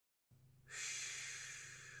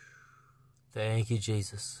Thank you,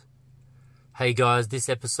 Jesus. Hey guys, this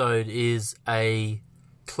episode is a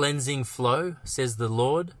cleansing flow, says the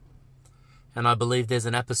Lord. And I believe there's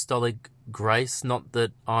an apostolic grace, not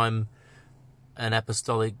that I'm an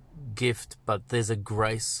apostolic gift, but there's a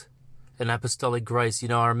grace, an apostolic grace. You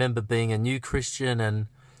know, I remember being a new Christian and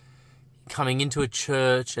coming into a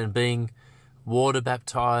church and being water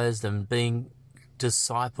baptized and being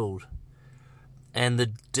discipled. And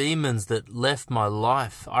the demons that left my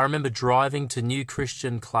life. I remember driving to new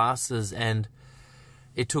Christian classes and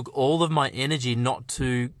it took all of my energy not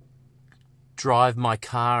to drive my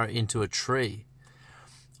car into a tree.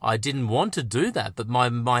 I didn't want to do that, but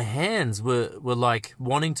my hands were like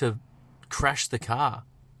wanting to crash the car.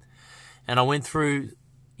 And I went through,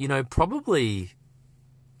 probably,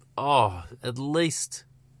 at least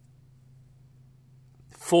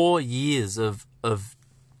 4 years of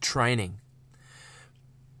training.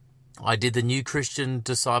 I did the new Christian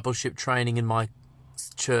discipleship training in my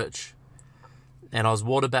church, and I was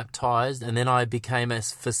water baptized, and then I became a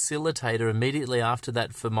facilitator immediately after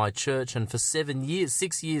that for my church, and for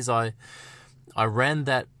 6 years I ran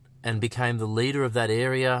that and became the leader of that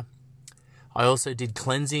area. I also did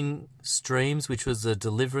cleansing streams, which was a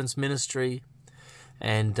deliverance ministry,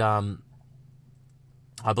 and I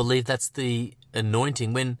believe that's the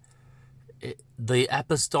anointing. When the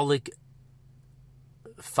apostolic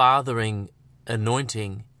fathering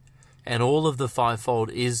anointing and all of the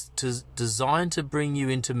fivefold is designed to bring you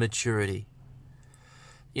into maturity.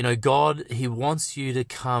 God, He wants you to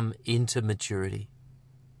come into maturity.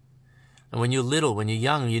 And when you're little, when you're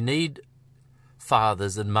young, you need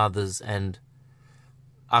fathers and mothers and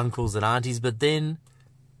uncles and aunties, but then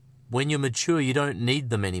when you're mature, you don't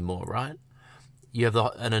need them anymore, right? You have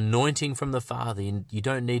an anointing from the Father, and you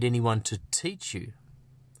don't need anyone to teach you.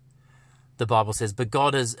 The Bible says, but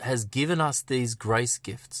God has given us these grace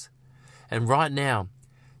gifts. And right now,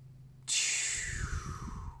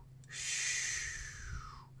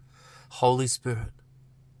 Holy Spirit,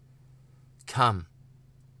 come.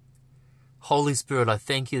 Holy Spirit, I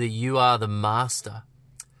thank you that you are the master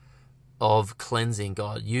of cleansing,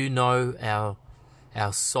 God. You know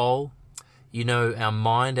our soul. You know our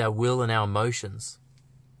mind, our will, and our emotions.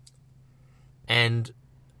 And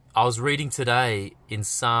I was reading today in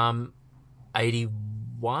Psalm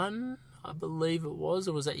 81, I believe it was,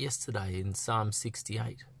 or was that yesterday in Psalm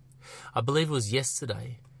 68? I believe it was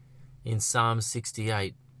yesterday in Psalm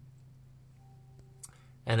 68.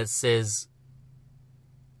 And it says,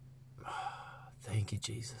 thank you,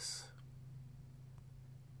 Jesus.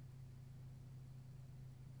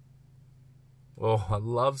 Oh, I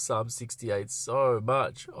love Psalm 68 so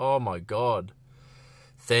much. Oh my God.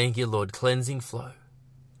 Thank you, Lord. Cleansing flow.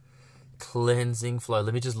 Cleansing flow.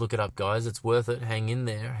 Let me just look it up, guys. It's worth it. Hang in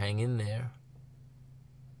there. Hang in there.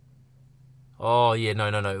 Oh, yeah. No.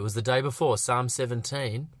 It was the day before, Psalm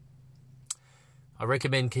 17. I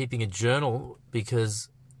recommend keeping a journal because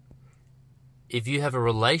if you have a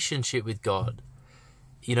relationship with God,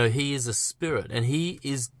 He is a spirit and He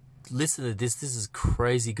is, listen to this is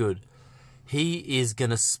crazy good. He is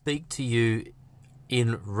going to speak to you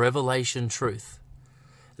in revelation truth.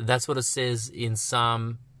 That's what it says in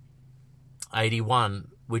Psalm 81,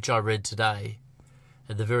 which I read today.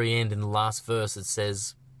 At the very end, in the last verse, it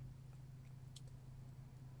says,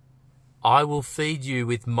 I will feed you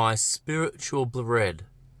with my spiritual bread.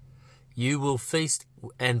 You will feast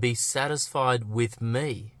and be satisfied with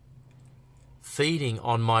me, feeding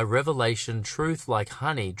on my revelation truth like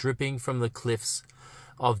honey dripping from the cliffs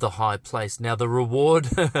of the high place. Now, the reward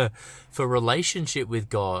for relationship with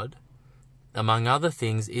God, among other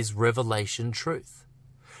things, is revelation truth.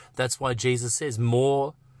 That's why Jesus says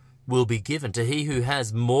more will be given. To he who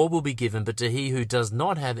has, more will be given, but to he who does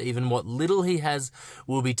not have, even what little he has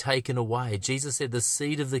will be taken away. Jesus said the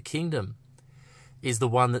seed of the kingdom is the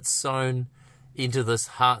one that's sown into the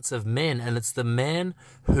hearts of men, and it's the man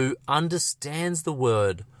who understands the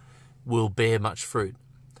word will bear much fruit.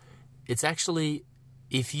 It's actually,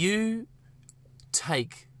 if you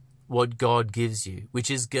take what God gives you,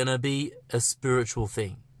 which is going to be a spiritual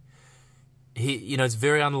thing, it's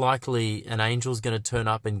very unlikely an angel's going to turn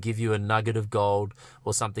up and give you a nugget of gold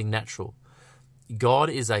or something natural. God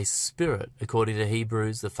is a spirit, according to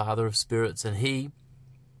Hebrews, the father of spirits, and he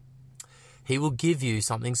will give you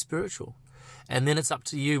something spiritual. And then it's up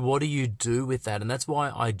to you, what do you do with that? And that's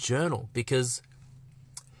why I journal, because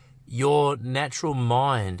your natural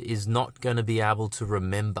mind is not going to be able to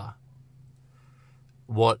remember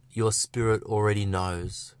what your spirit already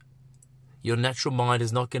knows. Your natural mind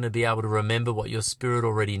is not going to be able to remember what your spirit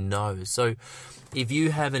already knows. So if you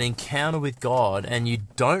have an encounter with God and you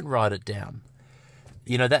don't write it down,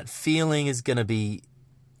 that feeling is going to be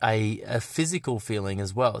a physical feeling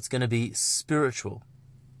as well. It's going to be spiritual.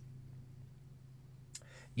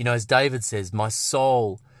 As David says, my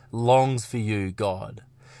soul longs for you, God.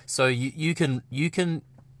 So you can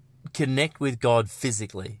connect with God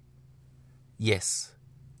physically. Yes.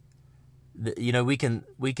 We can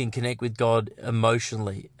connect with God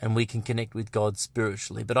emotionally, and we can connect with God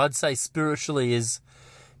spiritually. But I'd say spiritually is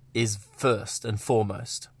first and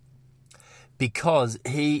foremost, because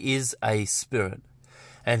he is a spirit,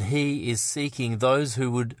 and he is seeking those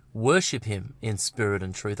who would worship him in spirit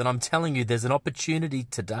and truth. And I'm telling you, there's an opportunity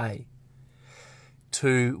today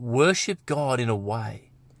to worship God in a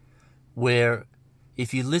way where,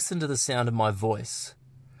 if you listen to the sound of my voice,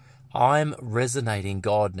 I'm resonating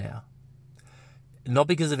God now. Not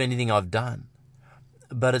because of anything I've done,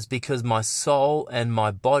 but it's because my soul and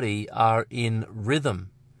my body are in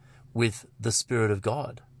rhythm with the Spirit of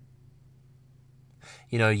God.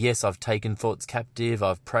 Yes, I've taken thoughts captive,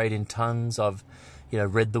 I've prayed in tongues, I've,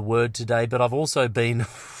 read the word today, but I've also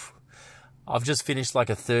I've just finished like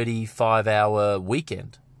a 35-hour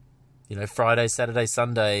weekend, Friday, Saturday,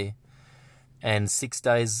 Sunday, and 6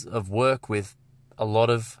 days of work with a lot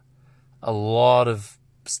of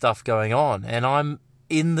stuff going on, and I'm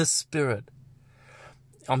in the Spirit.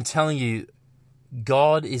 I'm telling you,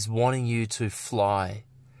 God is wanting you to fly,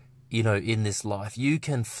 in this life. You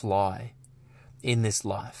can fly in this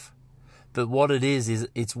life. But what it is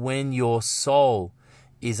it's when your soul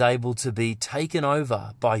is able to be taken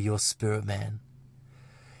over by your spirit, man.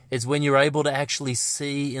 It's when you're able to actually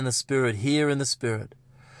see in the Spirit, hear in the Spirit.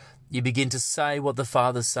 You begin to say what the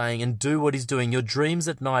Father's saying and do what he's doing. Your dreams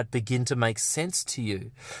at night begin to make sense to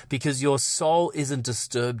you because your soul isn't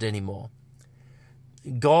disturbed anymore.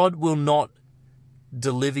 God will not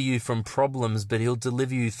deliver you from problems, but he'll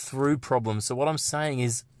deliver you through problems. So what I'm saying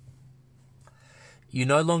is, you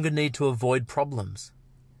no longer need to avoid problems.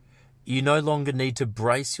 You no longer need to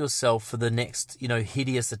brace yourself for the next,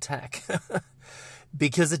 hideous attack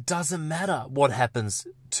because it doesn't matter what happens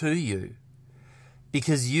to you,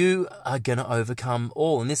 because you are going to overcome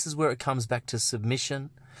all. And this is where it comes back to submission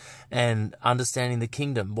and understanding the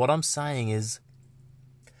kingdom. What I'm saying is,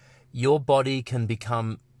 your body can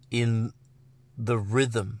become in the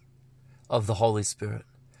rhythm of the Holy Spirit.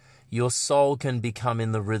 Your soul can become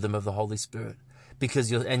in the rhythm of the Holy Spirit, because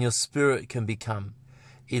your spirit can become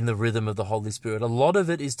in the rhythm of the Holy Spirit. A lot of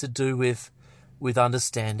it is to do with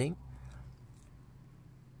understanding.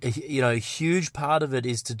 A huge part of it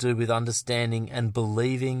is to do with understanding and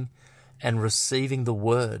believing and receiving the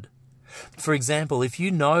word. For example, if you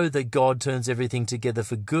know that God turns everything together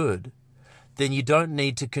for good, then you don't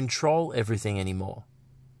need to control everything anymore.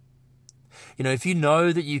 If you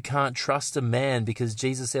know that you can't trust a man because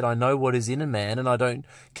Jesus said, I know what is in a man and I don't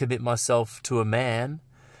commit myself to a man.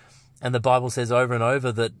 And the Bible says over and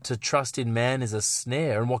over that to trust in man is a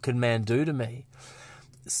snare, and what can man do to me?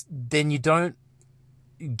 Then you don't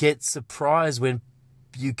get surprised when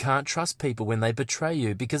you can't trust people when they betray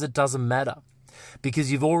you, because it doesn't matter.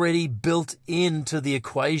 Because you've already built into the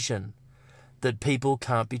equation that people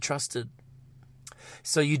can't be trusted.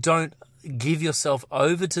 So you don't give yourself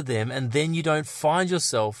over to them, and then you don't find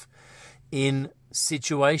yourself in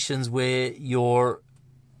situations where you're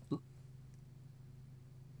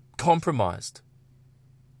compromised.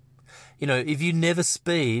 If you never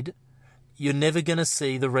speed, you're never going to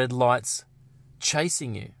see the red lights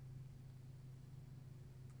chasing you.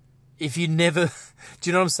 If you never, do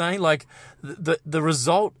you know what I'm saying? Like the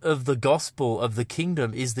result of the gospel of the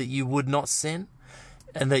kingdom is that you would not sin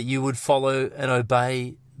and that you would follow and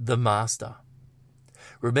obey the master.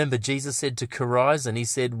 Remember, Jesus said to Chorazin, he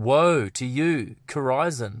said, woe to you,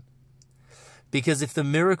 Chorazin. Because if the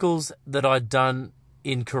miracles that I'd done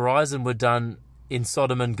in Chorazin were done in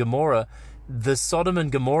Sodom and Gomorrah, the Sodom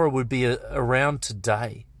and Gomorrah would be around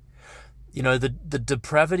today. The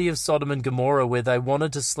depravity of Sodom and Gomorrah, where they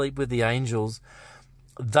wanted to sleep with the angels,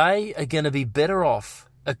 they are going to be better off,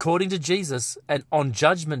 according to Jesus, and on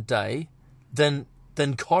Judgment Day, than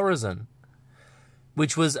Chorazin,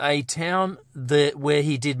 which was a town where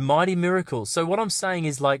he did mighty miracles. So what I'm saying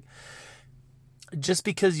is, just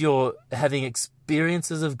because you're having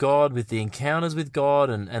experiences of God, with the encounters with God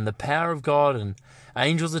and the power of God, and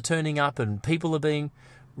angels are turning up and people are being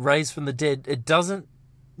raised from the dead, it doesn't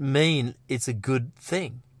mean it's a good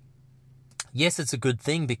thing. Yes, it's a good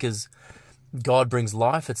thing because God brings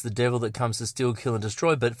life. It's the devil that comes to steal, kill, and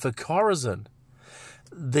destroy. But for Chorazin,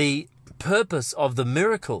 the purpose of the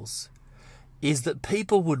miracles is that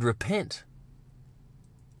people would repent.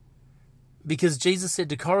 Because Jesus said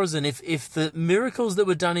to Chorazin, if the miracles that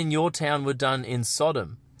were done in your town were done in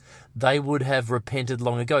Sodom, they would have repented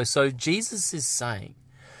long ago. So Jesus is saying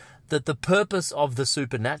that the purpose of the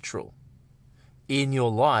supernatural in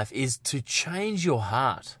your life is to change your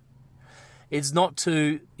heart. It's not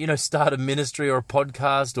to, start a ministry or a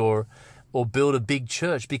podcast or build a big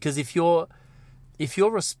church, because if your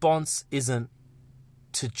response isn't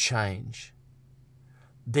to change,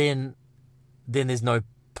 then there's no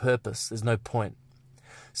purpose, there's no point.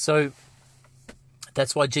 So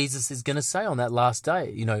that's why Jesus is going to say on that last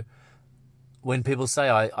day, when people say,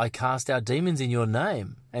 I cast out demons in your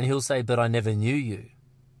name, and he'll say, but I never knew you.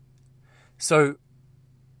 So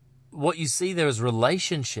what you see there is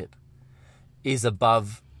relationship is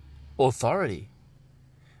above authority.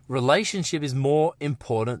 Relationship is more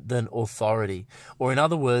important than authority. Or in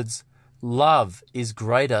other words, love is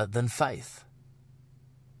greater than faith.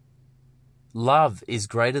 Love is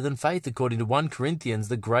greater than faith. According to 1 Corinthians,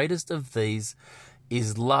 the greatest of these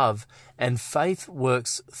is love, and faith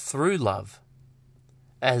works through love,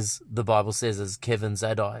 as the Bible says, as Kevin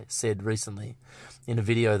Zadai said recently in a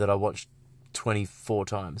video that I watched 24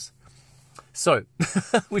 times. So,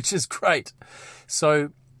 which is great.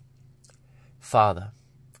 So, Father,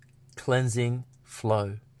 cleansing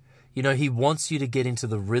flow. He wants you to get into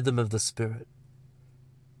the rhythm of the Spirit.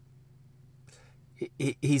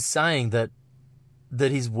 He's saying that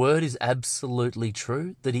his word is absolutely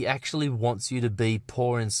true, that he actually wants you to be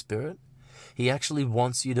poor in spirit. He actually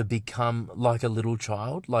wants you to become like a little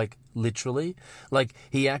child, like literally. Like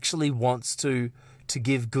he actually wants to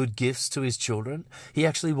give good gifts to his children. He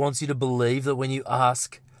actually wants you to believe that when you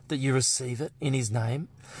ask, that you receive it in his name.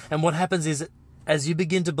 And what happens is, as you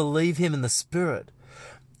begin to believe him in the Spirit,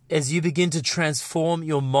 as you begin to transform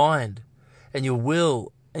your mind and your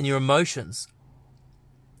will and your emotions,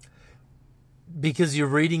 because you're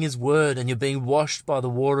reading his word and you're being washed by the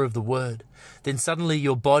water of the word, then suddenly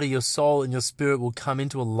your body, your soul, and your spirit will come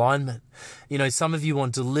into alignment. Some of you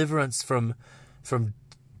want deliverance from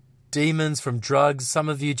demons, from drugs. Some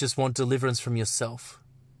of you just want deliverance from yourself.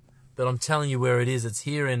 But I'm telling you where it is. It's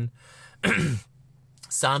here in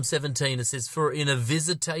Psalm 17. It says, for in a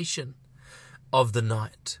visitation of the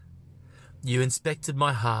night, you inspected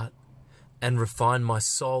my heart and refined my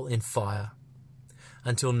soul in fire,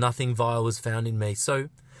 until nothing vile was found in me. So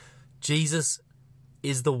Jesus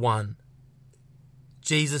is the one.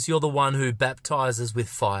 Jesus, you're the one who baptizes with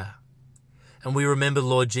fire. And we remember,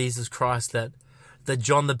 Lord Jesus Christ, that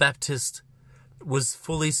John the Baptist was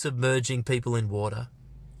fully submerging people in water.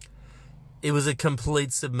 It was a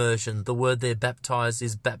complete submersion. The word there, baptized,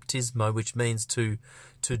 is baptismo, which means to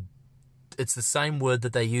it's the same word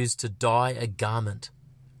that they use to dye a garment,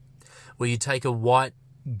 where you take a white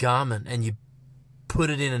garment and you put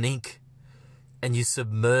it in an ink and you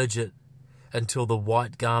submerge it until the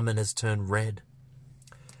white garment has turned red.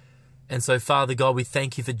 And so, Father God, we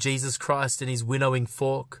thank you for Jesus Christ and his winnowing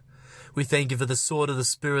fork. We thank you for the sword of the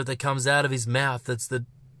Spirit that comes out of his mouth. That's the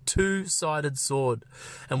two-sided sword.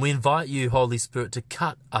 And we invite you, Holy Spirit, to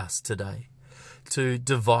cut us today, to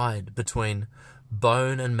divide between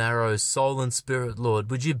bone and marrow, soul and spirit,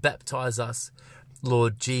 Lord. Would you baptize us,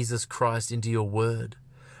 Lord Jesus Christ, into your word?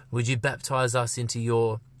 Would you baptize us into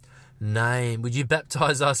your name? Would you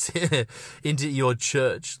baptize us into your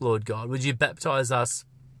church, Lord God? Would you baptize us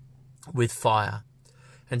with fire?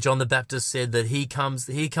 And John the Baptist said that here comes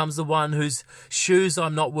the one whose shoes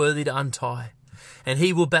I'm not worthy to untie. And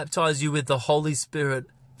he will baptize you with the Holy Spirit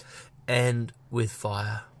and with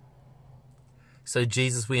fire. So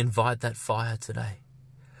Jesus, we invite that fire today,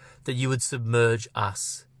 that you would submerge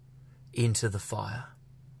us into the fire.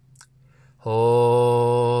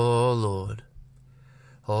 Oh, Lord.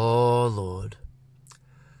 Oh, Lord.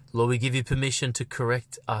 Lord, we give you permission to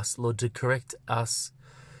correct us, Lord, to correct us,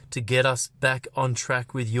 to get us back on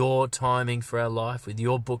track with your timing for our life, with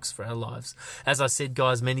your books for our lives. As I said,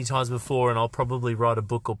 guys, many times before, and I'll probably write a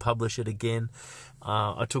book or publish it again.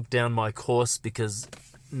 I took down my course because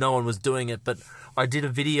no one was doing it, but I did a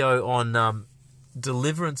video on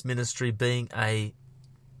deliverance ministry being a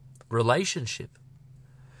relationship.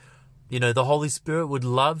 The Holy Spirit would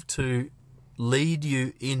love to lead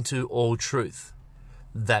you into all truth.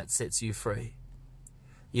 That sets you free.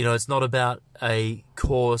 It's not about a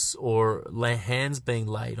course or hands being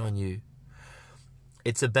laid on you.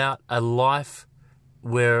 It's about a life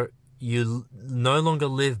where you no longer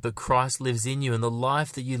live, but Christ lives in you. And the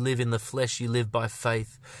life that you live in the flesh, you live by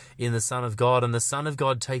faith in the Son of God. And the Son of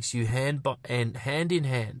God takes you hand in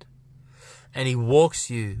hand. And he walks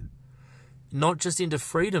you not just into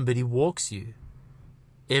freedom, but he walks you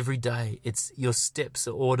every day. It's your steps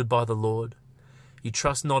are ordered by the Lord. You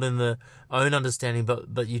trust not in the own understanding,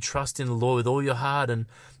 but you trust in the Lord with all your heart,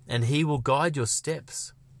 and he will guide your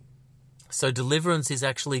steps. So deliverance is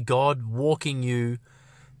actually God walking you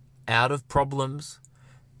out of problems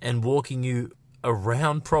and walking you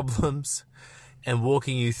around problems and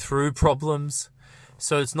walking you through problems.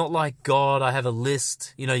 So it's not like, God, I have a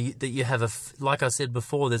list, that you have like I said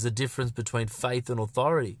before, there's a difference between faith and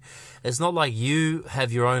authority. It's not like you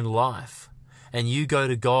have your own life and you go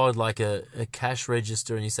to God like a cash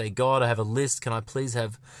register and you say, God, I have a list. Can I please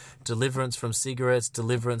have deliverance from cigarettes,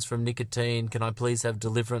 deliverance from nicotine? Can I please have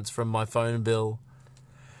deliverance from my phone bill?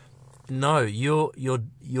 No,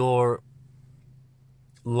 your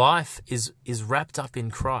life is wrapped up in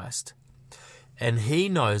Christ, and He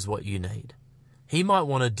knows what you need. He might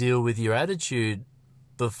want to deal with your attitude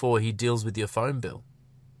before He deals with your phone bill.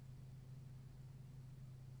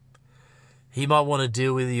 He might want to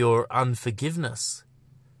deal with your unforgiveness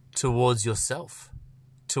towards yourself,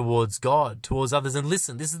 towards God, towards others. And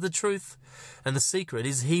listen, this is the truth, and the secret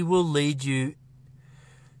is He will lead you.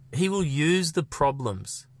 He will use the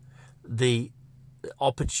problems, the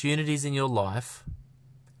opportunities in your life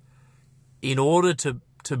in order to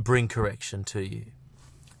bring correction to you.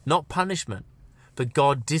 Not punishment, but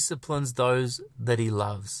God disciplines those that He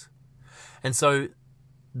loves. And so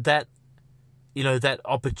that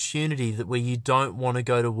opportunity that where you don't want to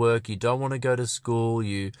go to work, you don't want to go to school,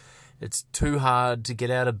 it's too hard to get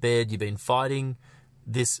out of bed, you've been fighting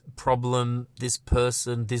this problem, this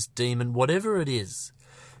person, this demon, whatever it is,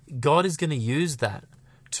 God is going to use that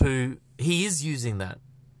He is using that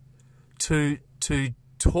to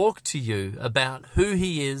talk to you about who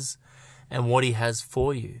He is and what He has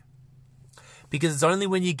for you. Because it's only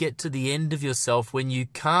when you get to the end of yourself, when you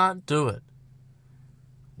can't do it,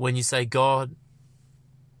 when you say, God,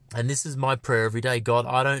 and this is my prayer every day, God,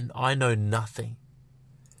 I know nothing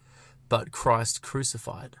but Christ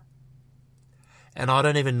crucified. And I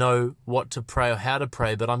don't even know what to pray or how to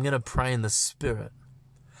pray, but I'm going to pray in the Spirit.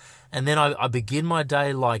 And then I begin my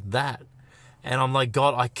day like that. And I'm like,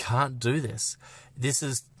 God, I can't do this. This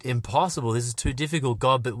is impossible. This is too difficult,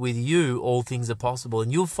 God. But with you, all things are possible.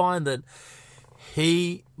 And you'll find that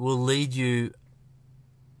He will lead you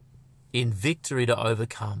in victory to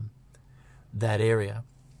overcome that area.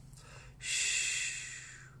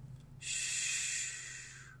 Shh.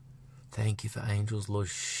 Shh. Thank you for angels, Lord.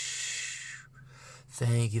 Shh.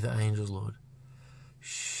 Thank you for angels, Lord.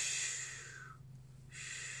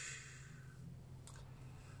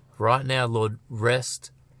 Right now, Lord,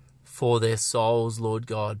 rest for their souls, Lord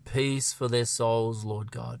God. Peace for their souls,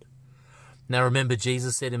 Lord God. Now remember,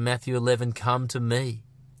 Jesus said in Matthew 11, come to me,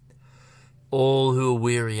 all who are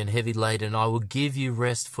weary and heavy laden, and I will give you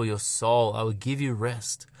rest for your soul. I will give you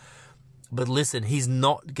rest. But listen, He's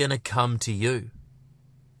not going to come to you.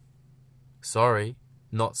 Sorry,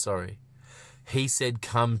 not sorry. He said,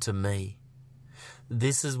 come to me.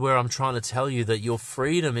 This is where I'm trying to tell you that your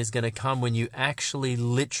freedom is going to come when you actually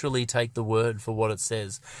literally take the word for what it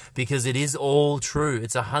says, because it is all true.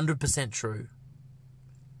 It's 100% true.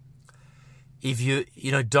 If you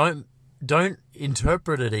don't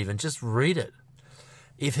interpret it even, just read it.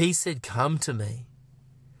 If He said, come to me,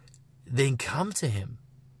 then come to Him.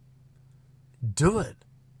 Do it.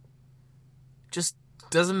 Just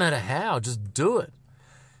doesn't matter how, just do it.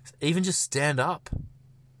 Even just stand up.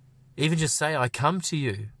 Even just say, I come to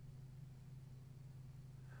you.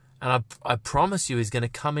 And I promise you, He's going to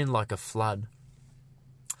come in like a flood.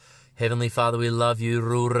 Heavenly Father, we love you.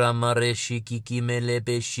 Even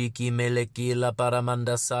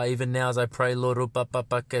now as I pray, Lord,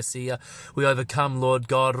 we overcome, Lord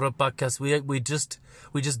God.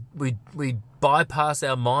 We bypass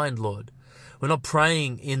our mind, Lord. We're not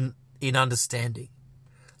praying in understanding.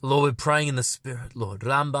 Lord, we're praying in the Spirit, Lord.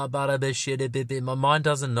 My mind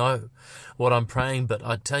doesn't know what I'm praying, but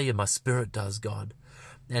I tell you, my spirit does, God.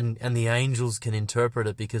 And the angels can interpret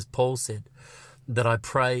it, because Paul said that I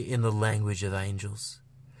pray in the language of angels.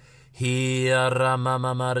 Thank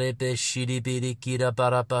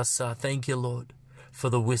you, Lord, for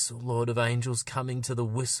the whistle, Lord, of angels coming to the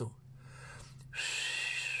whistle.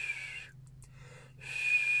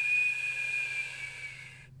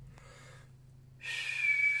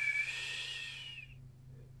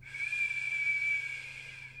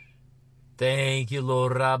 Thank you,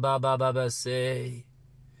 Lord. Rabba-ba-ba-ba-say.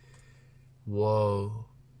 Whoa.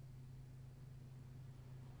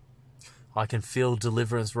 I can feel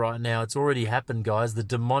deliverance right now. It's already happened, guys. The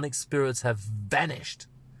demonic spirits have vanished.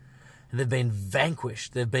 And they've been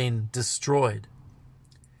vanquished. They've been destroyed.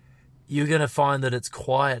 You're going to find that it's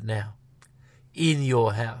quiet now. In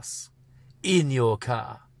your house. In your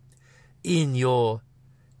car. In your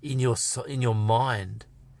mind.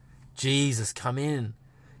 Jesus, come in.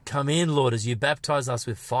 Come in, Lord, as you baptize us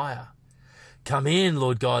with fire. Come in,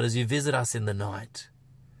 Lord God, as you visit us in the night.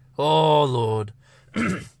 Oh, Lord.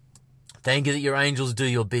 Thank you that your angels do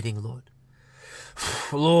your bidding, Lord.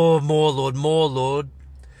 Lord, more, Lord, more, Lord.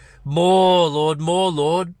 More, Lord, more,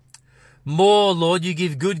 Lord. More, Lord, you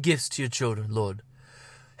give good gifts to your children, Lord.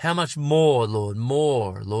 How much more,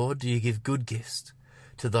 Lord, do you give good gifts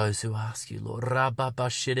to those who ask you, Lord?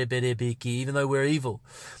 Even though we're evil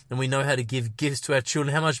and we know how to give gifts to our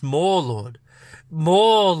children, how much more, Lord?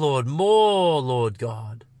 More, Lord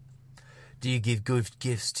God. Do you give good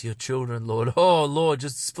gifts to your children, Lord? Oh, Lord,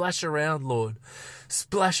 just splash around, Lord.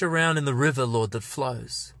 Splash around in the river, Lord, that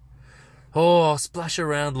flows. Oh, splash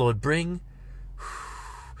around, Lord. Bring.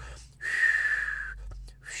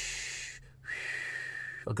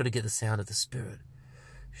 I've got to get the sound of the Spirit.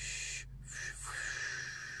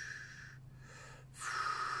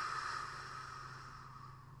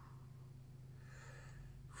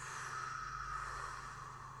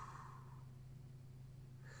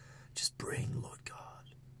 Just bring, Lord God.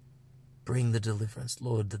 Bring the deliverance,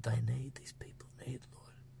 Lord, that they need, these people need,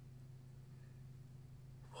 Lord.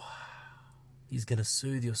 Wow. He's going to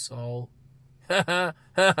soothe your soul. He's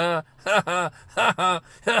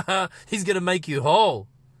going to make you whole.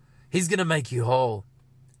 He's going to make you whole.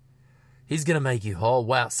 He's going to make you whole.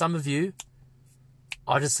 Wow, some of you,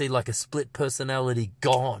 I just see like a split personality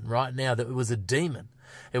gone right now. That it was a demon.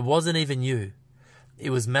 It wasn't even you.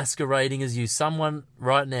 It was masquerading as you. Someone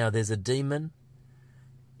right now, there's a demon.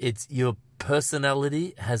 It's your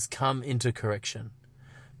personality has come into correction.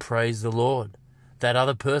 Praise the Lord. That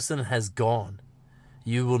other person has gone.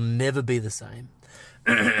 You will never be the same.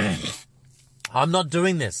 I'm not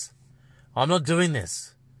doing this.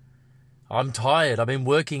 I'm tired. I've been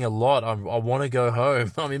working a lot. I want to go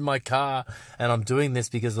home. I'm in my car and I'm doing this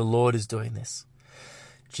because the Lord is doing this.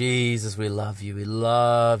 Jesus, we love you. We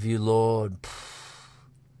love you, Lord.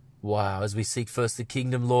 Wow. As we seek first the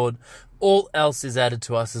kingdom, Lord, all else is added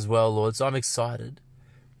to us as well, Lord. So I'm excited.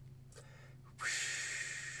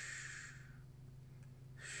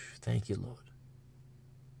 Thank you, Lord.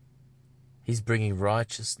 He's bringing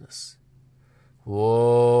righteousness.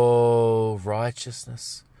 Whoa,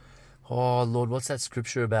 righteousness. Oh, Lord, what's that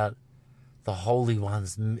scripture about the holy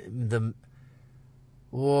ones? He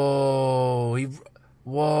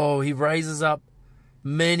raises up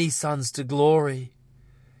many sons to glory.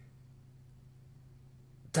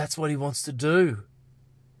 That's what he wants to do.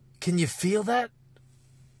 Can you feel that?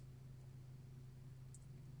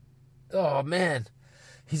 Oh, man.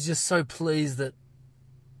 He's just so pleased that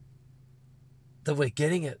we're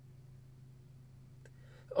getting it.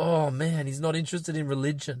 Oh, man, he's not interested in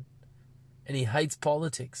religion. And he hates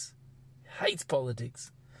politics.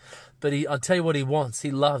 But I'll tell you what he wants.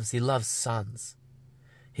 He loves sons.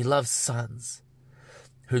 He loves sons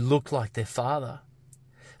who look like their father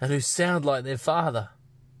and who sound like their father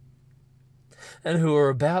and who are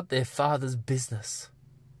about their father's business.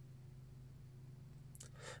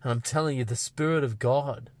 And I'm telling you, the Spirit of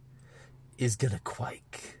God is going to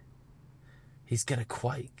quake. He's going to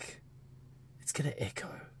quake. It's going to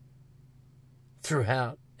echo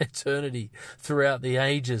throughout eternity, throughout the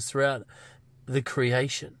ages, throughout the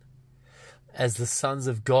creation. As the sons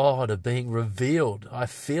of God are being revealed, I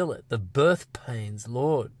feel it. The birth pains,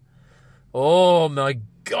 Lord. Oh, my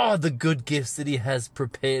God, the good gifts that he has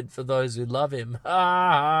prepared for those who love him.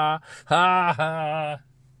 Ha, ha, ha.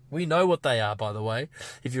 We know what they are, by the way.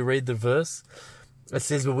 If you read the verse, it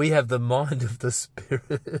says, well, we have the mind of the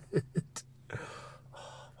Spirit.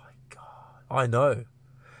 Oh, my God. I know.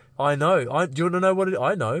 Do you want to know what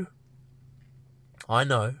I know? I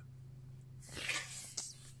know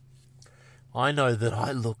that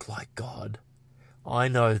I look like God. I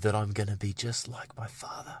know that I'm going to be just like my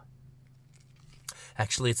Father.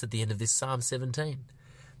 Actually, it's at the end of this Psalm 17.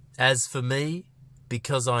 As for me,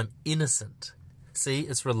 because I'm innocent. See,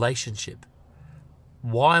 it's relationship.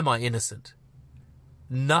 Why am I innocent?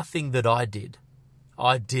 Nothing that I did.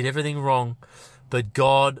 I did everything wrong, but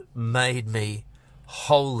God made me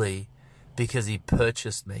holy because he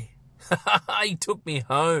purchased me. He took me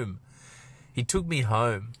home. He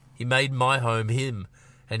made my home him,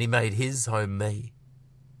 and he made his home me.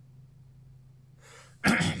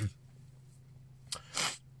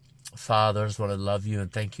 Father, I just want to love you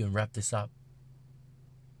and thank you and wrap this up.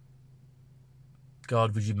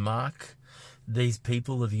 God, would you mark these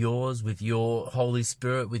people of yours with your Holy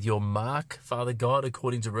Spirit, with your mark, Father God,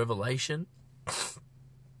 according to Revelation?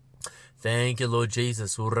 Thank you, Lord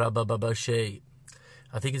Jesus. I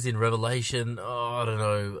think it's in Revelation,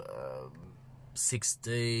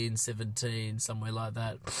 16, 17, somewhere like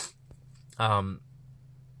that,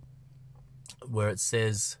 where it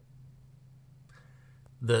says,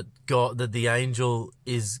 that the angel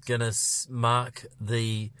is going to mark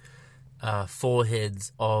the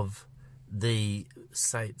foreheads of the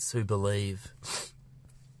saints who believe.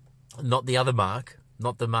 Not the other mark,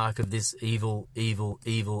 not the mark of this evil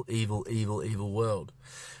world,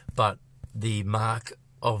 but the mark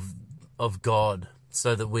of God,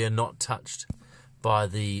 so that we are not touched by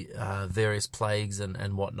the various plagues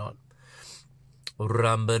and whatnot.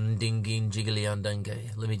 Let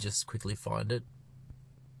me just quickly find it.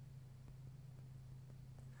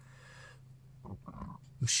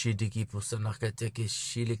 Revelation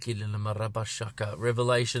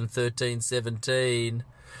 13:17.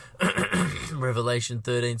 Revelation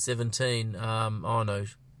 13:17. Oh no,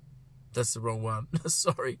 that's the wrong one.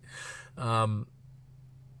 Sorry.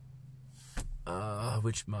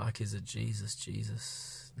 Which mark is it?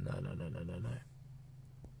 Jesus. No.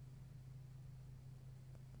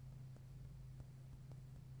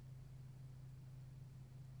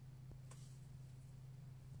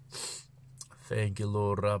 Thank you,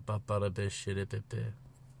 Lord.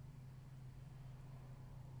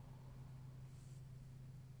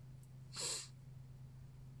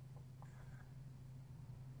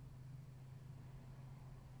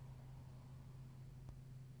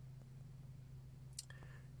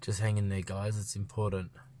 Just hang in there, guys. It's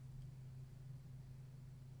important.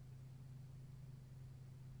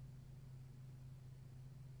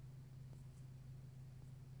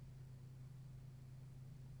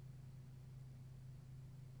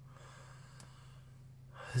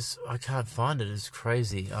 I can't find it. It's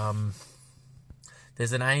crazy.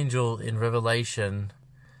 There's an angel in Revelation,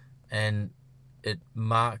 and it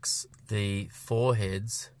marks the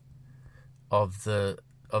foreheads of the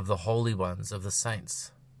holy ones, of the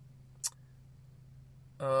saints.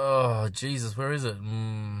 Oh, Jesus, where is it?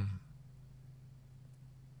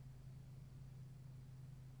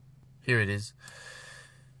 Here it is.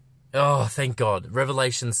 Oh, thank God.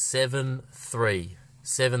 Revelation 7:3.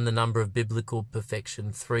 7, the number of biblical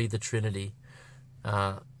perfection. 3, the Trinity,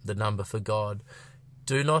 the number for God.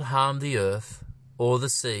 Do not harm the earth or the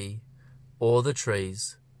sea or the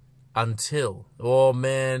trees until... Oh,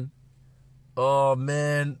 man.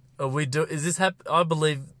 Is this happening? I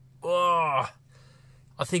believe... Oh,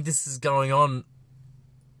 I think this is going on.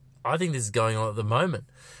 I think this is going on at the moment.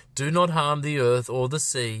 Do not harm the earth or the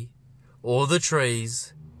sea or the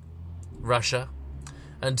trees, Russia,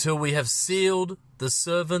 until we have sealed the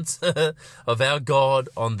servants of our God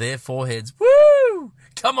on their foreheads. Woo!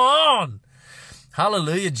 Come on!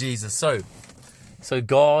 Hallelujah, Jesus. So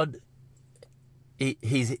God,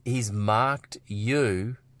 he's marked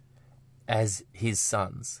you as his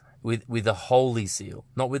sons with a holy seal,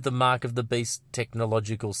 not with the mark of the beast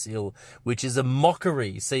technological seal, which is a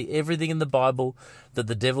mockery. See, everything in the Bible that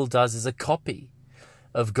the devil does is a copy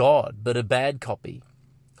of God, but a bad copy.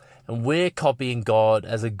 And we're copying God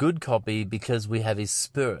as a good copy because we have his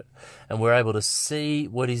Spirit, and we're able to see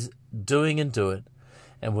what he's doing and do it,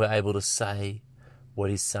 and we're able to say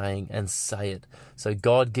what he's saying and say it. So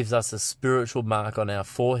God gives us a spiritual mark on our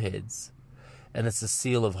foreheads, and it's a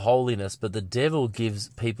seal of holiness, but the devil gives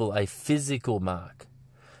people a physical mark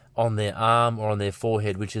on their arm or on their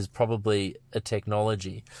forehead, which is probably a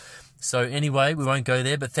technology. So anyway, we won't go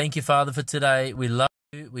there, but thank you, Father, for today. We love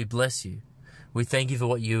you. We bless you. We thank you for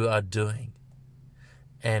what you are doing,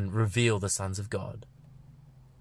 and reveal the sons of God.